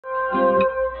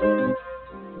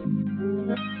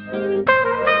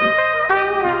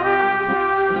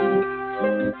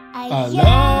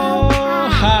Aloha!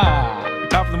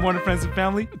 Top of the morning, friends and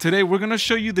family. Today, we're going to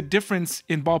show you the difference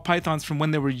in ball pythons from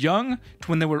when they were young to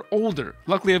when they were older.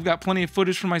 Luckily, I've got plenty of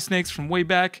footage from my snakes from way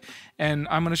back, and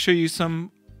I'm going to show you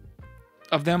some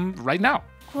of them right now.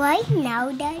 Right now,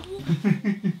 Daddy?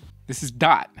 This is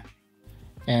Dot.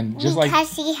 And just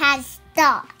because she has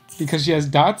dots. Because she has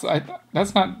dots?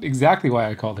 That's not exactly why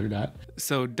I called her Dot.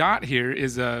 So Dot here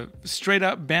is a straight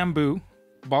up bamboo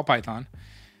ball python.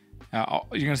 You're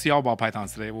going to see all ball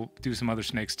pythons today. We'll do some other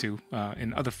snakes too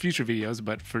in other future videos,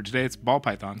 but for today it's ball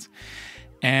pythons.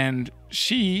 And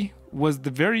she was the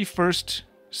very first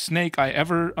snake I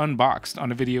ever unboxed on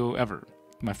a video ever.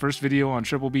 My first video on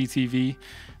Triple B TV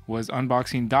was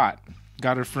unboxing Dot.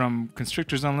 Got her from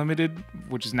Constrictors Unlimited,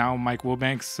 which is now Mike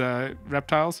Wilbank's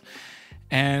reptiles.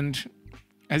 And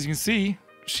as you can see,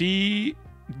 she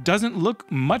doesn't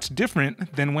look much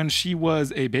different than when she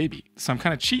was a baby. So I'm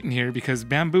kind of cheating here because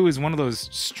bamboo is one of those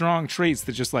strong traits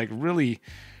that just like really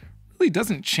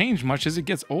doesn't change much as it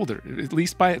gets older, at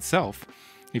least by itself.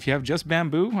 If you have just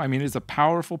bamboo, I mean, it's a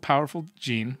powerful, powerful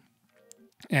gene,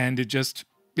 and it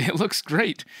looks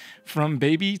great from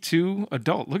baby to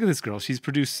adult. Look at this girl. She's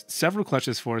produced several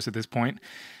clutches for us at this point,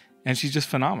 and she's just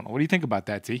phenomenal. What do you think about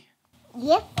that, T?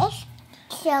 Yep, it's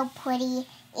so pretty.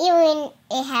 Even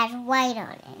it has white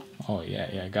on it. Oh,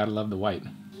 yeah. Gotta love the white.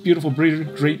 Beautiful breeder,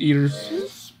 great eater.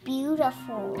 She's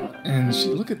beautiful. And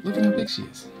look at how big she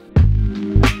is.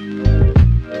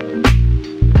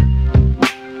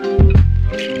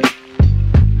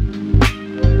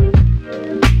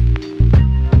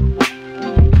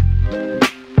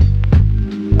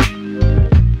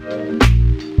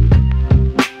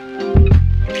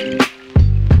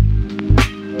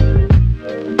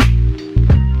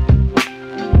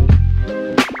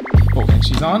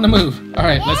 She's on the move. All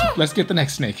right, let's get the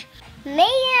next snake. Maybe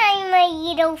I'm a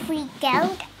little freaked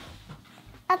out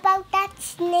about that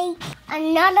snake.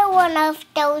 Another one of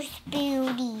those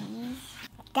beauties.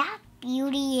 That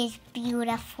beauty is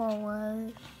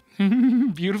beautiful.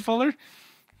 Beautifuler?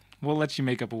 We'll let you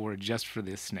make up a word just for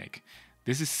this snake.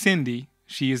 This is Cindy.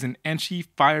 She is an Enchi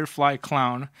Firefly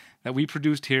clown that we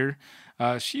produced here.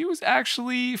 She was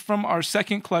actually from our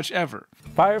second clutch ever.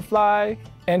 Firefly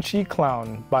Enchi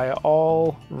clown by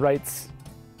all rights.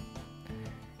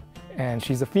 And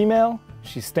she's a female.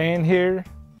 She's staying here.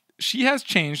 She has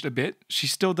changed a bit. She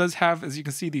still does have, as you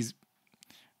can see, these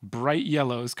bright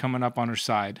yellows coming up on her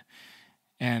side.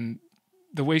 And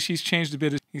the way she's changed a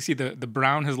bit is, you see the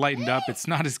brown has lightened up. It's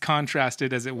not as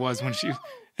contrasted as it was when she...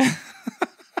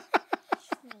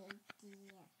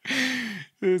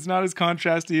 It's not as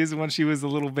contrasty as when she was a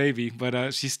little baby,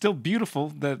 but she's still beautiful.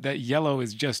 That yellow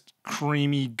is just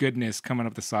creamy goodness coming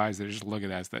up the sides there. Just look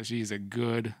at that. She's a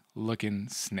good looking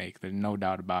snake. There's no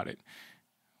doubt about it.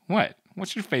 What?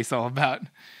 What's your face all about?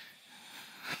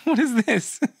 What is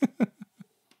this?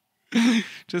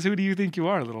 Just who do you think you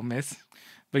are, little miss?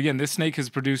 But again, this snake has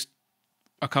produced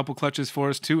a couple clutches for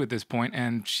us too at this point,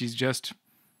 and she's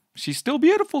still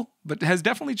beautiful, but has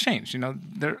definitely changed,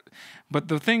 But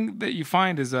the thing that you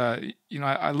find is, I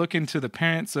look into the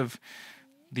parents of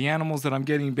the animals that I'm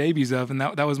getting babies of, and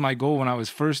that was my goal when I was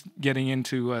first getting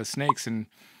into snakes and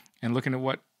looking at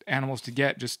what animals to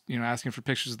get, just, asking for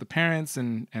pictures of the parents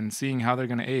and seeing how they're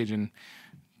going to age. And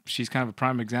she's kind of a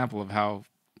prime example of how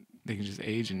they can just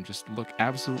age and just look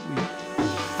absolutely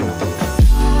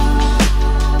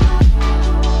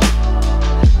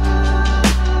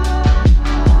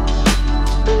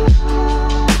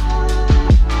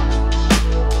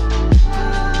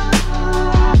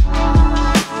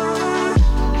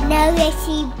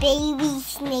baby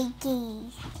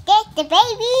snakies. Get the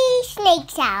baby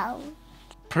snakes out.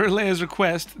 Per Leia's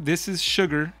request, this is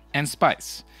Sugar and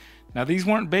Spice. Now, these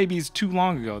weren't babies too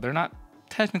long ago. They're not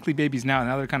technically babies now.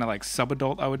 Now they're kind of like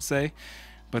sub-adult, I would say.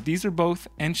 But these are both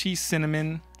Enchi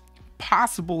Cinnamon,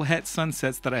 possible Het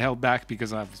Sunsets that I held back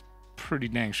because I was pretty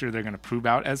dang sure they're going to prove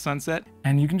out as sunset.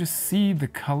 And you can just see the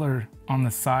color on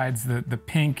the sides, the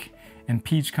pink and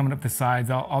peach coming up the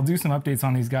sides. I'll do some updates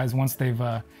on these guys once they've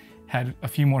had a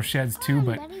few more sheds too,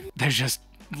 but they're just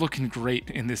looking great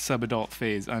in this sub-adult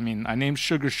phase. I mean, I named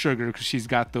Sugar because she's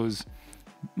got those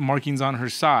markings on her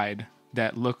side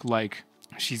that look like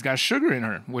she's got sugar in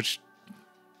her, which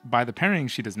by the pairing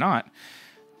she does not,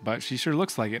 but she sure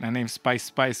looks like it. And I named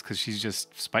Spice because she's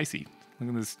just spicy.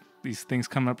 Look at these things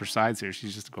coming up her sides here.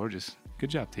 She's just gorgeous.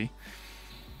 Good job, T.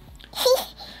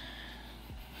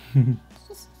 You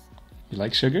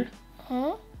like Sugar?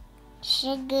 Huh?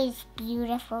 Sugar's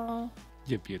beautiful.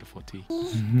 You're beautiful, T.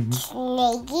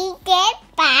 Snakey, get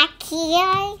back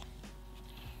here.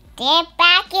 Get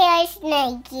back here,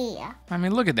 Snakey. I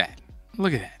mean, look at that.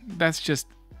 Look at that. That's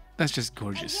That's just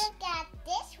gorgeous. Look at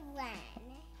this one.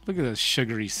 Look at those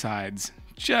sugary sides.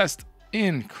 Just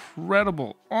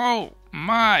incredible. Oh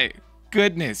my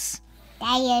goodness.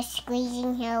 That you're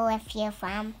squeezing her with your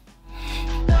thumb.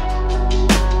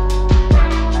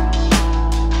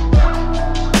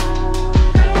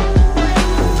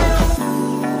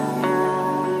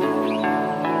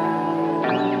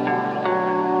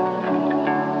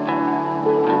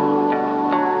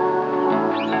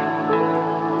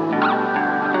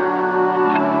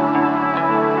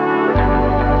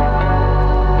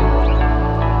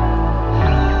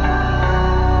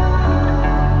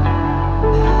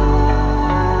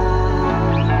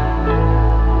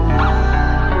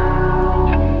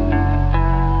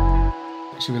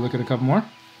 Should we look at a couple more?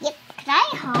 Yep. Could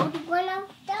I hold one of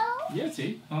those? Yeah,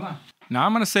 see. Hold on. Now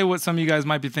I'm going to say what some of you guys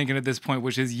might be thinking at this point,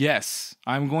 which is yes,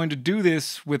 I'm going to do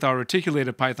this with our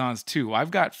reticulated pythons too. I've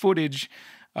got footage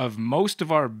of most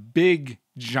of our big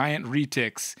giant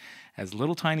retics as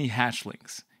little tiny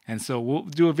hatchlings. And so we'll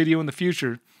do a video in the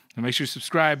future. And make sure you're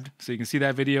subscribed so you can see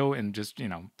that video and just,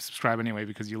 subscribe anyway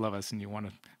because you love us and you want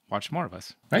to watch more of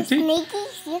us. Right, T?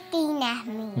 Snaky's looking at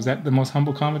me. Was that the most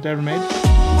humble comment I ever made?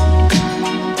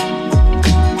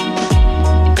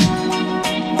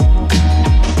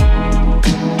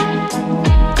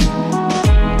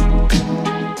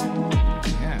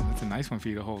 Yeah, that's a nice one for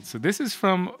you to hold. So this is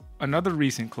from another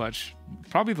recent clutch,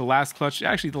 probably the last clutch,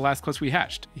 actually the last clutch we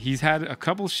hatched. He's had a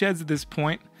couple sheds at this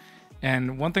point.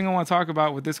 And one thing I want to talk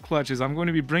about with this clutch is I'm going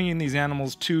to be bringing these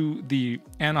animals to the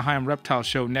Anaheim Reptile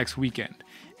Show next weekend.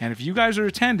 And if you guys are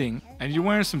attending and you're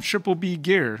wearing some Triple B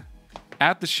gear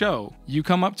at the show, you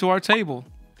come up to our table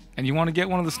and you want to get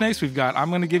one of the snakes we've got, I'm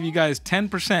going to give you guys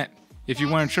 10% if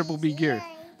you're wearing Triple B gear.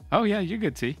 Oh yeah, you're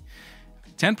good, T.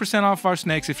 10% off our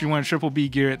snakes if you're wearing Triple B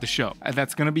gear at the show.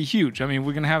 That's going to be huge. I mean,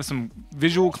 we're going to have some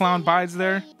visual clown bides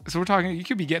there. So we're talking, you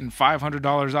could be getting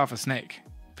 $500 off a snake,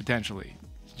 potentially.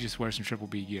 You just wear some Triple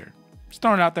B gear. Just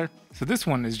throwing it out there. So this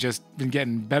one has just been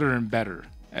getting better and better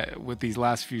with these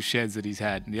last few sheds that he's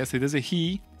had. And yes, it is a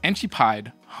he, Enchi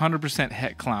pied, 100%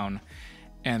 het clown.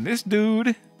 And this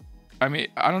dude, I mean,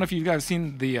 I don't know if you guys have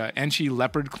seen the Enchi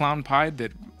leopard clown pied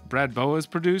that Brad Boa has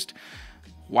produced.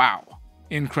 Wow,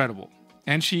 incredible.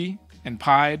 Enchi and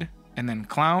pied and then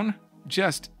clown,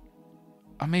 just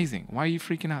amazing. Why are you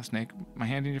freaking out, Snake? My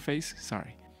hand in your face?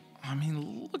 Sorry. I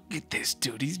mean, look at this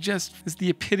dude. He's the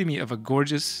epitome of a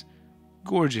gorgeous,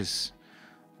 gorgeous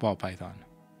ball python.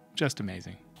 Just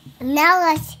amazing. Now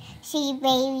let's see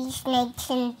baby snakes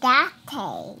in that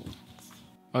cage.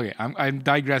 Okay, I'm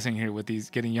digressing here with these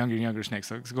getting younger and younger snakes.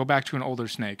 So let's go back to an older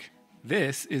snake.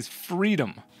 This is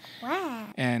Freedom. Wow.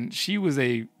 And she was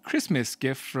a Christmas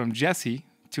gift from Jessie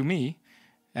to me,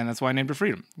 and that's why I named her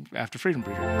Freedom, after Freedom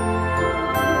Breeder.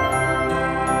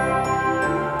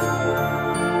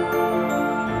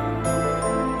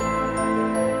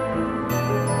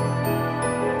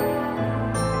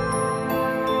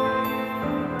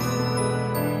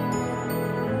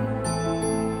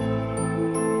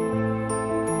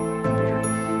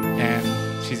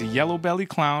 She's a yellow belly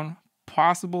clown,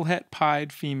 possible het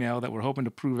pied female that we're hoping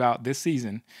to prove out this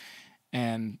season.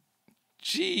 And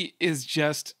she is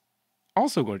just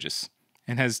also gorgeous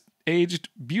and has aged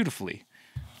beautifully.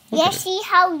 Let's see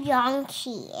how young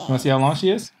she is. Want to see how long she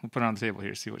is? We'll put her on the table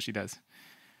here, see what she does.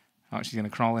 Oh, she's going to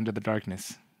crawl into the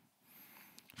darkness.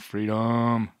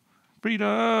 Freedom.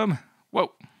 Freedom.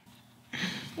 Whoa.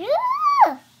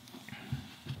 Ooh.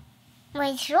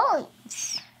 My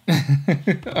shorts.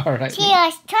 All right. She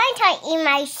was trying to eat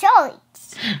my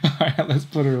shorts. All right, let's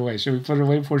put her away. Should we put her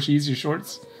away before she eats your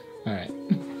shorts? All right.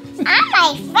 On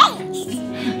my face.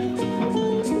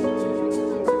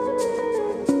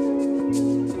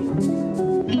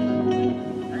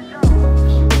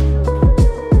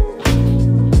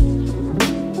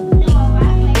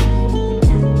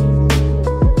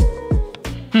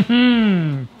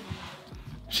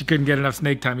 She couldn't get enough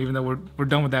snake time, even though we're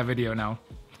done with that video now.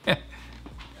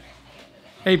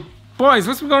 Hey, boys,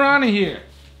 what's going on in here?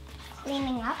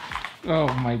 Cleaning up. Oh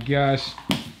my gosh.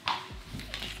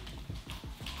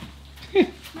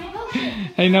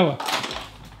 Hey, Noah.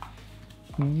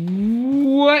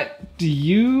 What do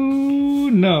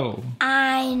you know?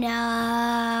 I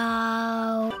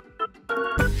know.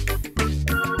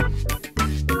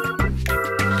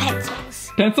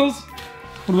 Pencils. Pencils?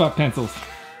 What about pencils?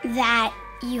 That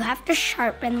you have to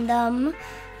sharpen them.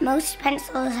 Most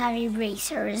pencils have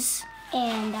erasers.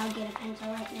 And I'll get a pencil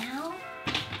right now.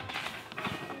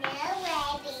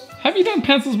 Have you done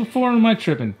pencils before, or am I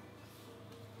tripping?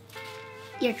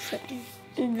 You're tripping.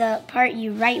 The part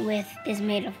you write with is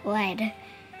made of lead.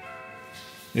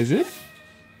 Is it?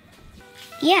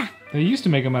 Yeah. They used to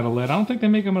make them out of lead. I don't think they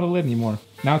make them out of lead anymore.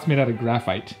 Now it's made out of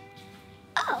graphite.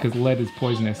 Because lead is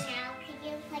poisonous.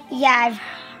 Yeah,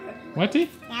 What, T?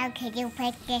 now could you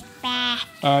put this back?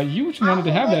 You wanted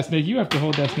to have that snake. You have to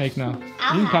hold that snake now.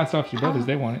 You can pass it off to your brothers.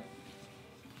 They want it.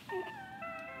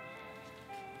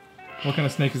 What kind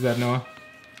of snake is that, Noah?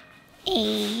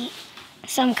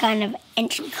 Some kind of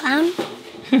ancient clown.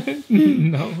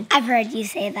 No. I've heard you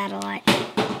say that a lot.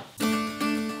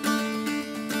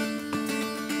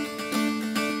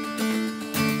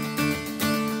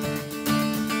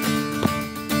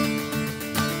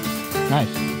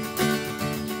 Nice.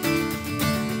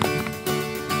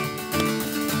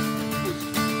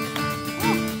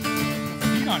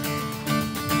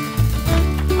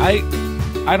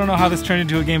 I don't know how this turned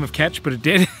into a game of catch, but it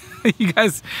did. You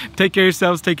guys take care of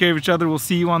yourselves, take care of each other. We'll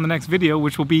see you on the next video,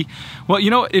 which will be, well, you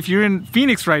know, if you're in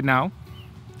Phoenix right now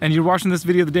and you're watching this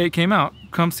video the day it came out,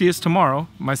 come see us tomorrow,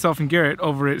 myself and Garrett,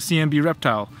 over at CMB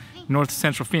Reptile, North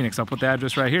Central Phoenix. I'll put the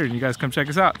address right here and you guys come check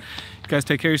us out. You guys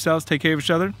take care of yourselves, take care of each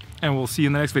other, and we'll see you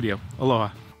in the next video. Aloha.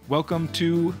 Welcome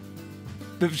to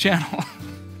the channel.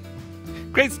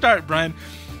 Great start, Brian.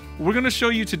 We're gonna show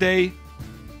you today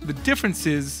the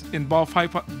differences in ball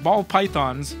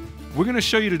pythons. We're gonna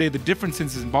show you today the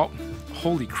differences in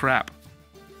holy crap.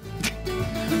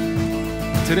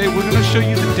 Today we're gonna show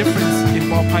you the difference in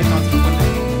ball pythons.